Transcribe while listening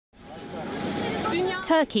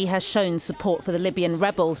Turkey has shown support for the Libyan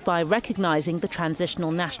rebels by recognising the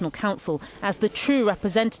Transitional National Council as the true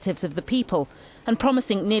representatives of the people and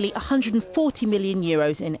promising nearly €140 million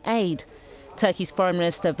in aid. Turkey's Foreign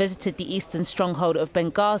Minister visited the eastern stronghold of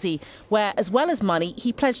Benghazi, where, as well as money,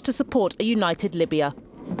 he pledged to support a united Libya.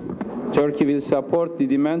 Turkey will support the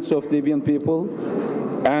demands of Libyan people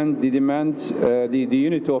and the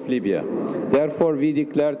unity of Libya. Therefore, we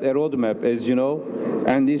declared a roadmap, as you know,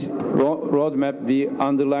 and this roadmap, we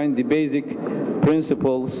underline the basic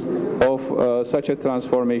principles of such a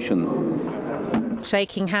transformation.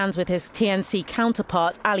 Shaking hands with his TNC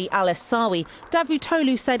counterpart, Ali al-Essawi,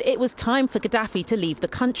 Davutoğlu said it was time for Gaddafi to leave the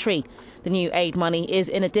country. The new aid money is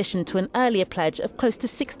in addition to an earlier pledge of close to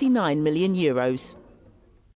 €69 million.